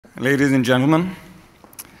Ladies and gentlemen,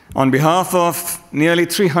 on behalf of nearly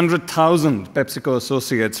 300,000 PepsiCo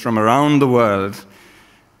associates from around the world,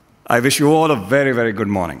 I wish you all a very, very good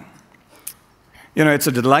morning. You know, it's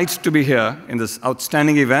a delight to be here in this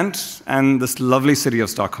outstanding event and this lovely city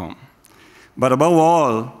of Stockholm. But above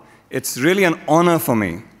all, it's really an honor for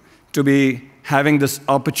me to be having this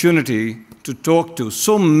opportunity to talk to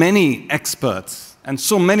so many experts and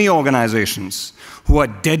so many organizations who are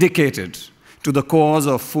dedicated to the cause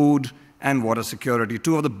of food and water security,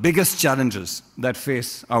 two of the biggest challenges that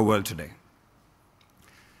face our world today.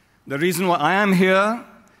 The reason why I am here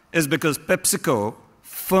is because PepsiCo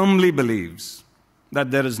firmly believes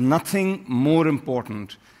that there is nothing more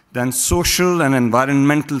important than social and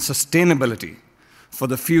environmental sustainability for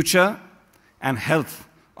the future and health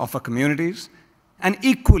of our communities, and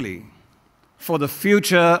equally for the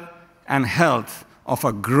future and health of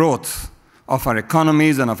our growth, of our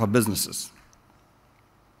economies, and of our businesses.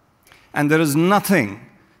 And there is nothing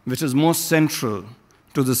which is more central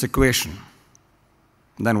to this equation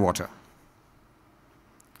than water.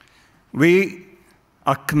 We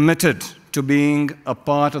are committed to being a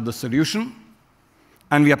part of the solution,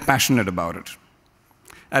 and we are passionate about it.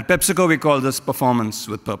 At PepsiCo, we call this performance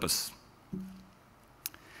with purpose.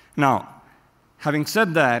 Now, having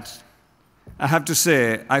said that, I have to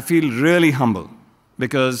say I feel really humble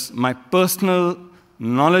because my personal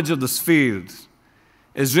knowledge of this field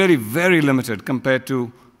is really very limited compared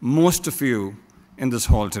to most of you in this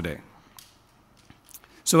hall today.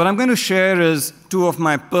 So what I'm going to share is two of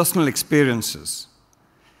my personal experiences.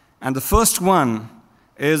 And the first one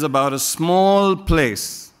is about a small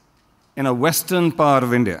place in a western part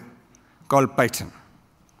of India called Paitan,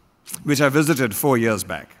 which I visited 4 years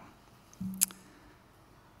back.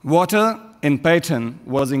 Water in Paitan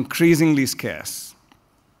was increasingly scarce.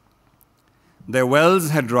 Their wells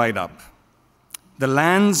had dried up. The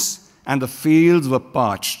lands and the fields were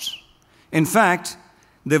parched. In fact,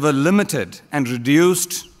 they were limited and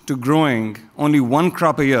reduced to growing only one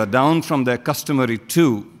crop a year, down from their customary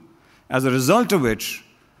two, as a result of which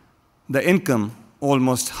the income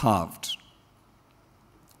almost halved.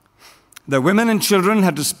 The women and children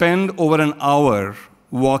had to spend over an hour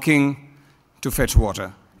walking to fetch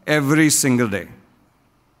water every single day.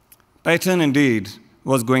 Paitan, indeed,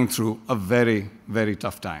 was going through a very, very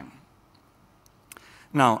tough time.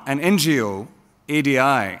 Now, an NGO,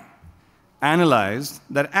 ADI, analyzed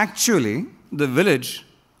that actually the village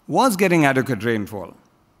was getting adequate rainfall.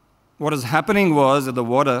 What was happening was that the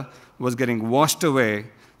water was getting washed away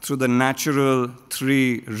through the natural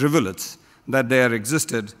 3 rivulets that there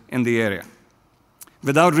existed in the area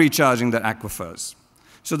without recharging the aquifers.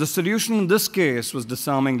 So the solution in this case was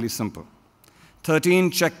disarmingly simple.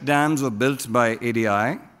 13 check dams were built by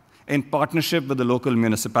ADI in partnership with the local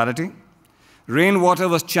municipality. Rainwater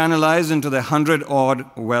was channelized into the 100-odd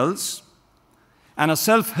wells, and a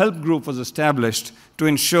self-help group was established to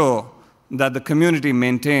ensure that the community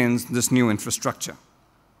maintains this new infrastructure.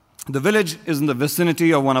 The village is in the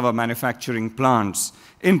vicinity of one of our manufacturing plants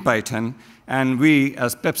in Paitan, and we,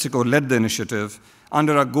 as PepsiCo, led the initiative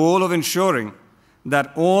under a goal of ensuring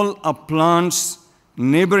that all our plants'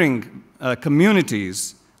 neighboring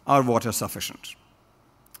communities are water sufficient.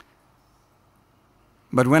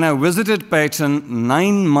 But when I visited Paitan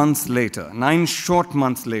 9 short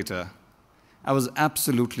months later, I was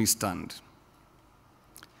absolutely stunned.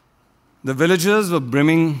 The villagers were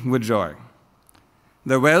brimming with joy.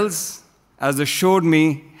 The wells, as they showed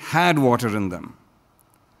me, had water in them.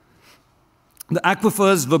 The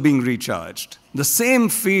aquifers were being recharged. The same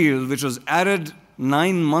field which was arid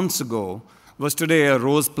 9 months ago was today a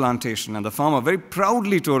rose plantation, and the farmer very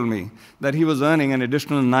proudly told me that he was earning an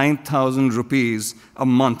additional 9,000 rupees a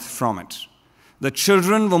month from it. The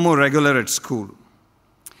children were more regular at school.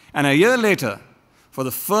 And a year later, for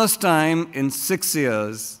the first time in 6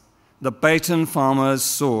 years, the Paitan farmers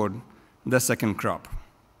sowed their second crop.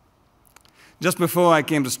 Just before I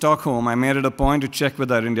came to Stockholm, I made it a point to check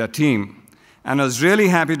with our India team, and I was really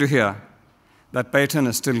happy to hear that Paitan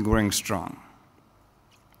is still growing strong.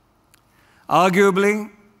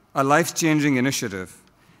 Arguably, a life-changing initiative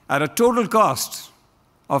at a total cost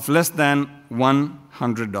of less than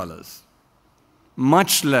 $100,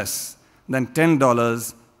 much less than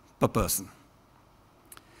 $10 per person.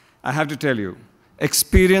 I have to tell you,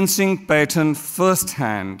 experiencing Paitan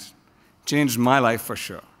firsthand changed my life for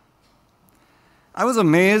sure. I was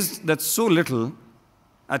amazed that so little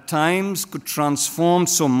at times could transform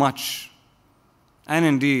so much, and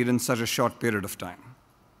indeed in such a short period of time.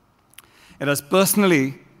 It has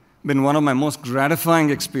personally been one of my most gratifying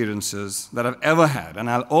experiences that I've ever had, and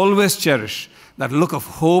I'll always cherish that look of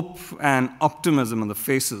hope and optimism on the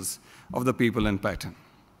faces of the people in Paitan.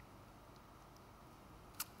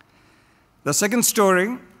 The second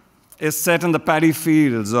story is set in the paddy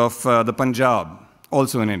fields of the Punjab,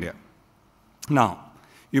 also in India. Now,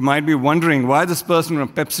 you might be wondering why this person from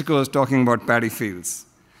PepsiCo is talking about paddy fields.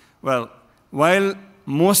 Well, while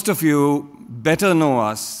most of you better know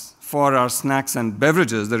us for our snacks and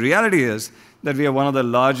beverages, the reality is that we are one of the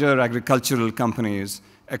larger agricultural companies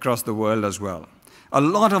across the world as well. A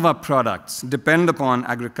lot of our products depend upon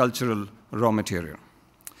agricultural raw material.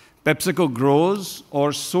 PepsiCo grows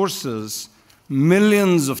or sources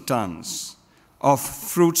millions of tons of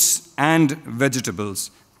fruits and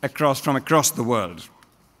vegetables from across the world.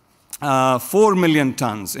 4 million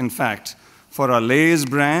tons, in fact, for our Lay's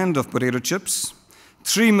brand of potato chips,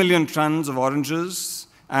 3 million tons of oranges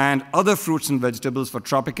and other fruits and vegetables for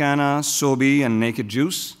Tropicana, Sobe, and Naked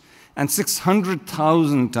Juice, and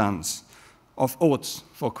 600,000 tons of oats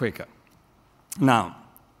for Quaker. Now,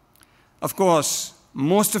 of course,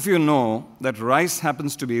 most of you know that rice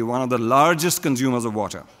happens to be one of the largest consumers of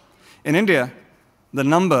water. In India, the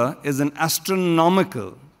number is an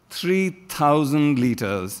astronomical 3,000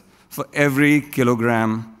 liters for every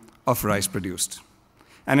kilogram of rice produced.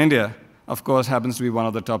 And India, of course, happens to be one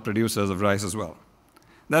of the top producers of rice as well.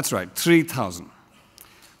 That's right, 3,000.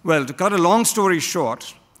 Well, to cut a long story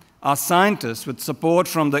short, our scientists, with support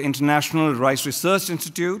from the International Rice Research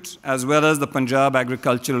Institute, as well as the Punjab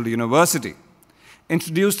Agricultural University,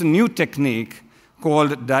 introduced a new technique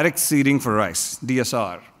called direct seeding for rice,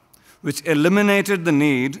 DSR, which eliminated the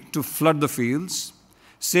need to flood the fields,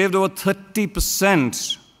 saved over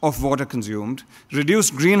 30% of water consumed,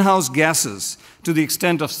 reduced greenhouse gases to the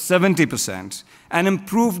extent of 70%, and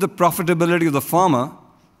improved the profitability of the farmer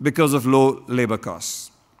because of low labor costs.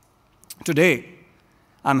 Today,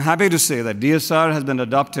 I'm happy to say that DSR has been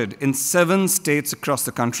adopted in 7 states across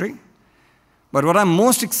the country. But what I'm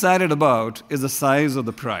most excited about is the size of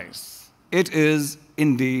the prize. It is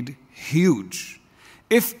indeed huge.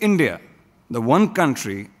 If India, the one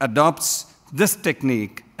country, adopts this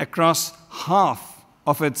technique across half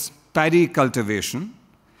of its paddy cultivation,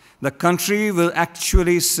 the country will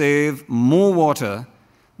actually save more water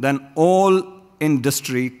than all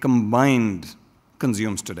industry combined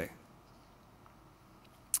consumes today.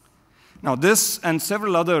 Now, this and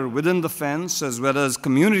several other within the fence, as well as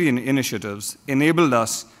community initiatives, enabled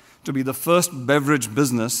us to be the first beverage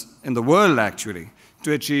business in the world, actually,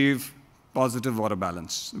 to achieve positive water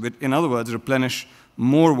balance. In other words, replenish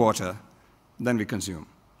more water than we consume.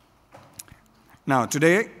 Now,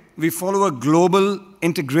 today, we follow a global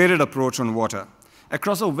integrated approach on water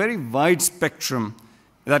across a very wide spectrum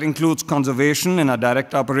that includes conservation in our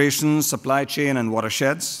direct operations, supply chain, and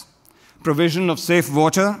watersheds, provision of safe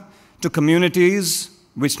water to communities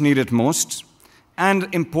which need it most, and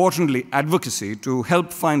importantly, advocacy to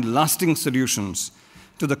help find lasting solutions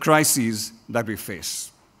to the crises that we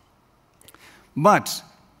face. But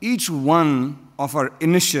each one of our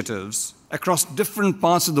initiatives across different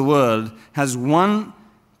parts of the world has one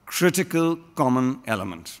critical common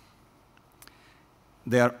element.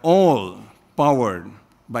 They are all powered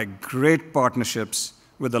by great partnerships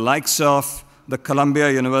with the likes of the Columbia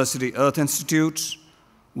University Earth Institute,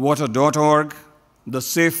 Water.org, the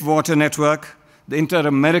Safe Water Network, the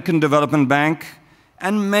Inter-American Development Bank,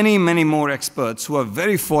 and many, many more experts who are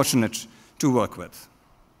very fortunate to work with.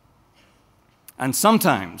 And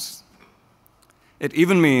sometimes, it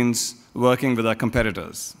even means working with our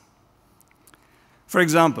competitors. For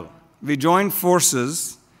example, we joined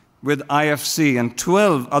forces with IFC and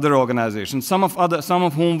 12 other organizations, some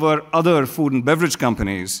of whom were other food and beverage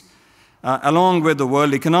companies, along with the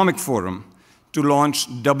World Economic Forum, to launch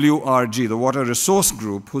WRG, the Water Resource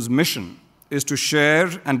Group, whose mission is to share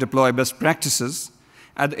and deploy best practices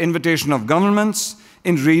at the invitation of governments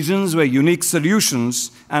in regions where unique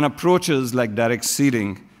solutions and approaches like direct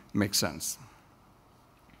seeding make sense.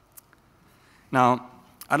 Now,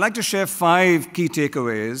 I'd like to share 5 key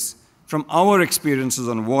takeaways from our experiences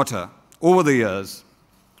on water over the years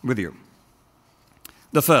with you.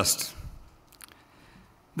 The first,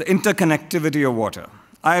 the interconnectivity of water.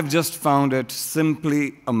 I have just found it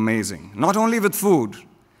simply amazing. Not only with food,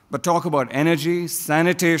 but talk about energy,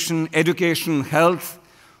 sanitation, education, health,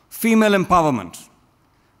 female empowerment.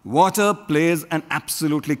 Water plays an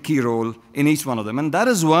absolutely key role in each one of them. And that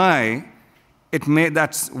is why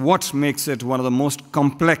that's what makes it one of the most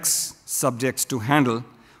complex subjects to handle.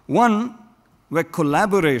 One where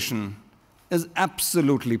collaboration is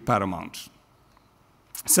absolutely paramount.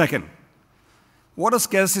 Second, Water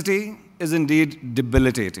scarcity is indeed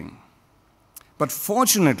debilitating. But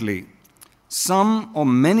fortunately, some or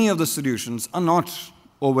many of the solutions are not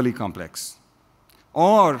overly complex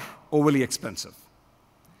or overly expensive.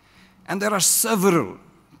 And there are several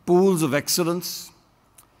pools of excellence,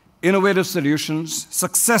 innovative solutions,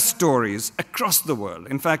 success stories across the world.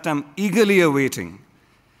 In fact, I'm eagerly awaiting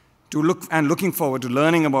looking forward to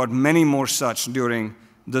learning about many more such during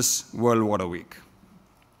this World Water Week.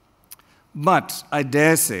 But I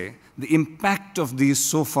dare say the impact of these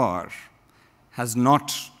so far has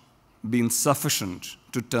not been sufficient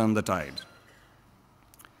to turn the tide.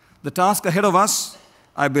 The task ahead of us,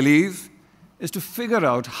 I believe, is to figure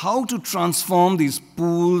out how to transform these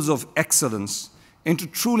pools of excellence into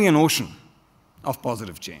truly an ocean of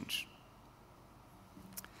positive change.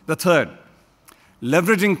 The third,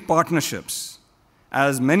 leveraging partnerships,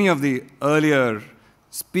 as many of the earlier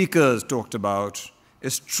speakers talked about,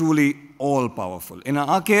 is truly all-powerful. In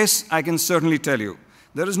our case, I can certainly tell you,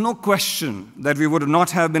 there is no question that we would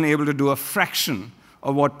not have been able to do a fraction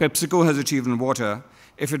of what PepsiCo has achieved in water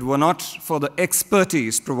if it were not for the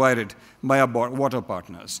expertise provided by our water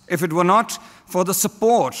partners, if it were not for the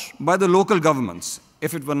support by the local governments,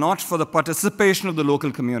 if it were not for the participation of the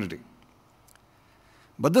local community.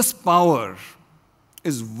 But this power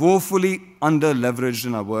is woefully under-leveraged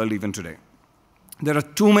in our world even today. There are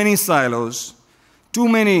too many silos, too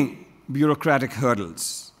many bureaucratic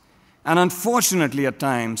hurdles, and unfortunately at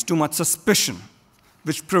times too much suspicion,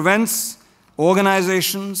 which prevents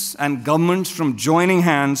organizations and governments from joining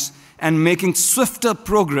hands and making swifter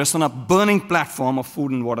progress on a burning platform of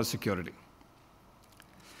food and water security.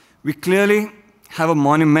 We clearly have a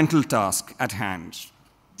monumental task at hand.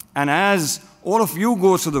 And as all of you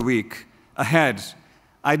go through the week ahead,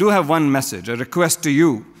 I do have one message, a request to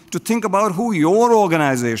you to think about who your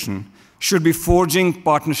organization should be forging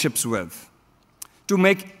partnerships with to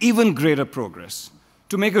make even greater progress,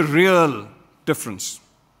 to make a real difference,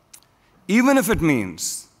 even if it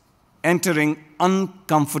means entering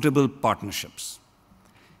uncomfortable partnerships,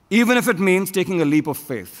 even if it means taking a leap of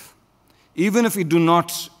faith, even if we do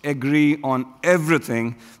not agree on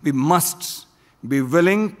everything, we must be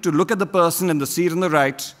willing to look at the person in the seat on the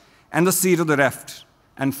right and the seat on the left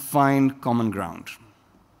and find common ground.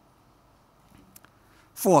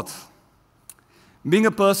 Fourth, being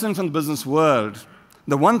a person from the business world,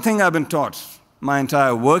 the one thing I've been taught my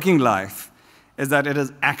entire working life is that it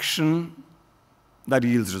is action that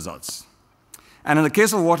yields results. And in the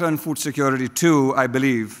case of water and food security too, I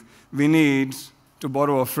believe we need, to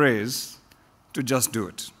borrow a phrase, to just do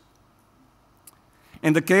it.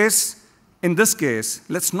 In this case,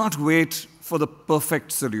 let's not wait for the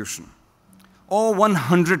perfect solution, or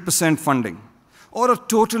 100% funding, or a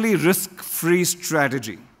totally risk-free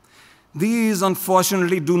strategy. These,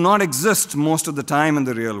 unfortunately, do not exist most of the time in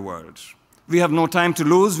the real world. We have no time to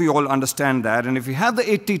lose, we all understand that, and if we have the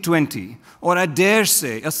 80-20, or I dare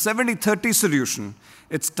say, a 70-30 solution,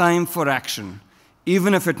 it's time for action,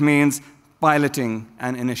 even if it means piloting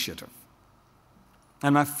an initiative.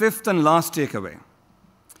 And my fifth and last takeaway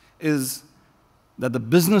is that the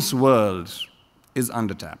business world is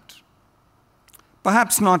undertapped.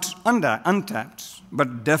 Perhaps not untapped,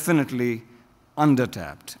 but definitely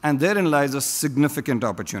undertapped. And therein lies a significant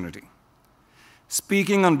opportunity.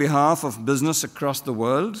 Speaking on behalf of business across the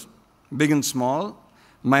world, big and small,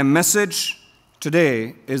 my message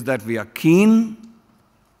today is that we are keen,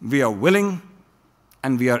 we are willing,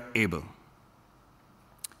 and we are able.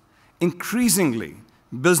 Increasingly,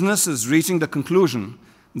 business is reaching the conclusion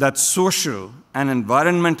that social and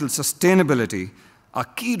environmental sustainability are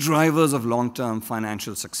key drivers of long-term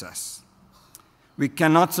financial success. We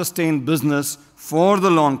cannot sustain business for the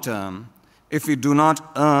long term if we do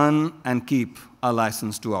not earn and keep our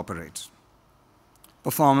license to operate.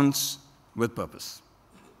 Performance with purpose.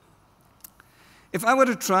 If I were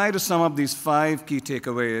to try to sum up these 5 key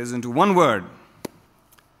takeaways into one word,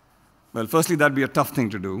 well, firstly, that'd be a tough thing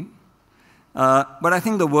to do. But I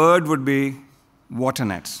think the word would be water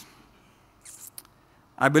net.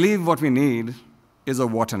 I believe what we need is a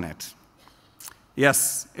water net.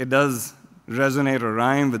 Yes, it does resonate or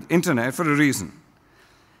rhyme with internet for a reason.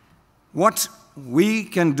 What we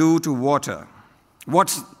can do to water,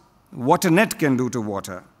 what WaterNet can do to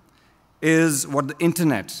water, is what the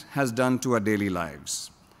internet has done to our daily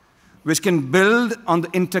lives, which can build on the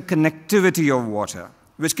interconnectivity of water,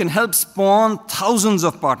 which can help spawn thousands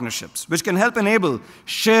of partnerships, which can help enable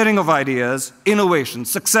sharing of ideas, innovation,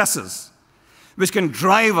 successes, which can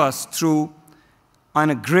drive us through on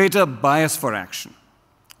a greater bias for action,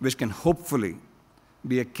 which can hopefully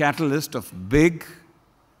be a catalyst of big,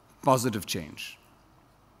 positive change.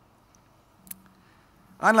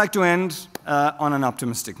 I'd like to end on an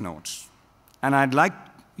optimistic note. And I'd like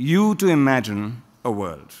you to imagine a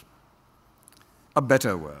world, a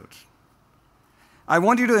better world. I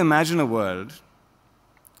want you to imagine a world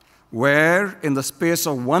where, in the space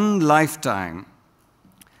of one lifetime,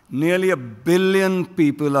 nearly 1 billion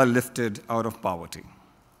people are lifted out of poverty.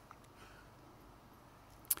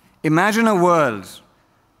 Imagine a world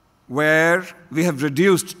where we have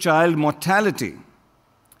reduced child mortality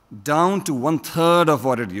down to 1/3 of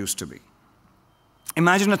what it used to be.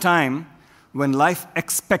 Imagine a time when life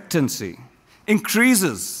expectancy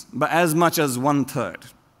increases by as much as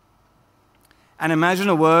 1/3. And imagine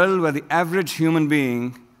a world where the average human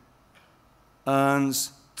being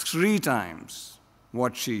earns 3 times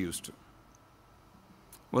what she used to.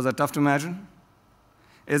 Was that tough to imagine?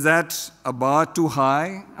 Is that a bar too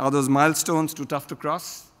high? Are those milestones too tough to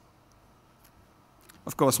cross?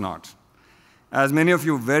 Of course not. As many of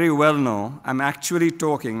you very well know, I'm actually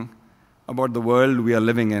talking about the world we are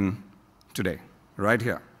living in today, right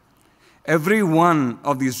here. Every one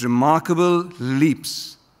of these remarkable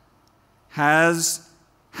leaps has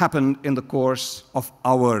happened in the course of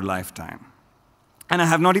our lifetime. And I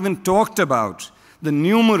have not even talked about the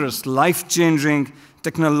numerous life-changing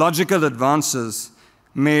technological advances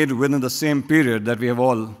made within the same period that we have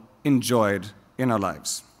all enjoyed in our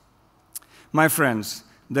lives. My friends,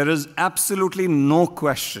 there is absolutely no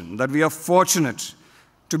question that we are fortunate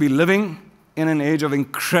to be living in an age of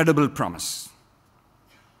incredible promise.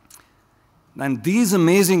 And these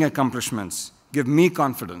amazing accomplishments give me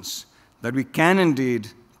confidence that we can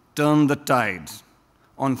indeed turn the tide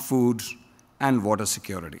on food and water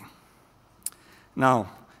security.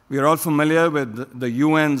 Now, we are all familiar with the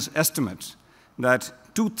UN's estimate that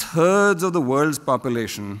 2/3 of the world's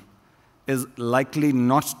population is likely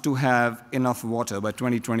not to have enough water by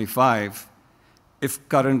 2025 if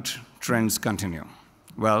current trends continue.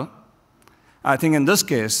 Well, I think in this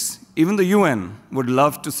case, even the UN would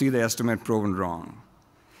love to see the estimate proven wrong.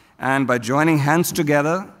 And by joining hands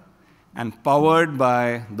together and powered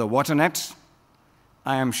by the WaterNet,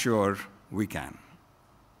 I am sure we can.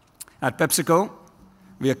 At PepsiCo,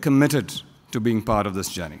 we are committed to being part of this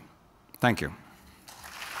journey. Thank you.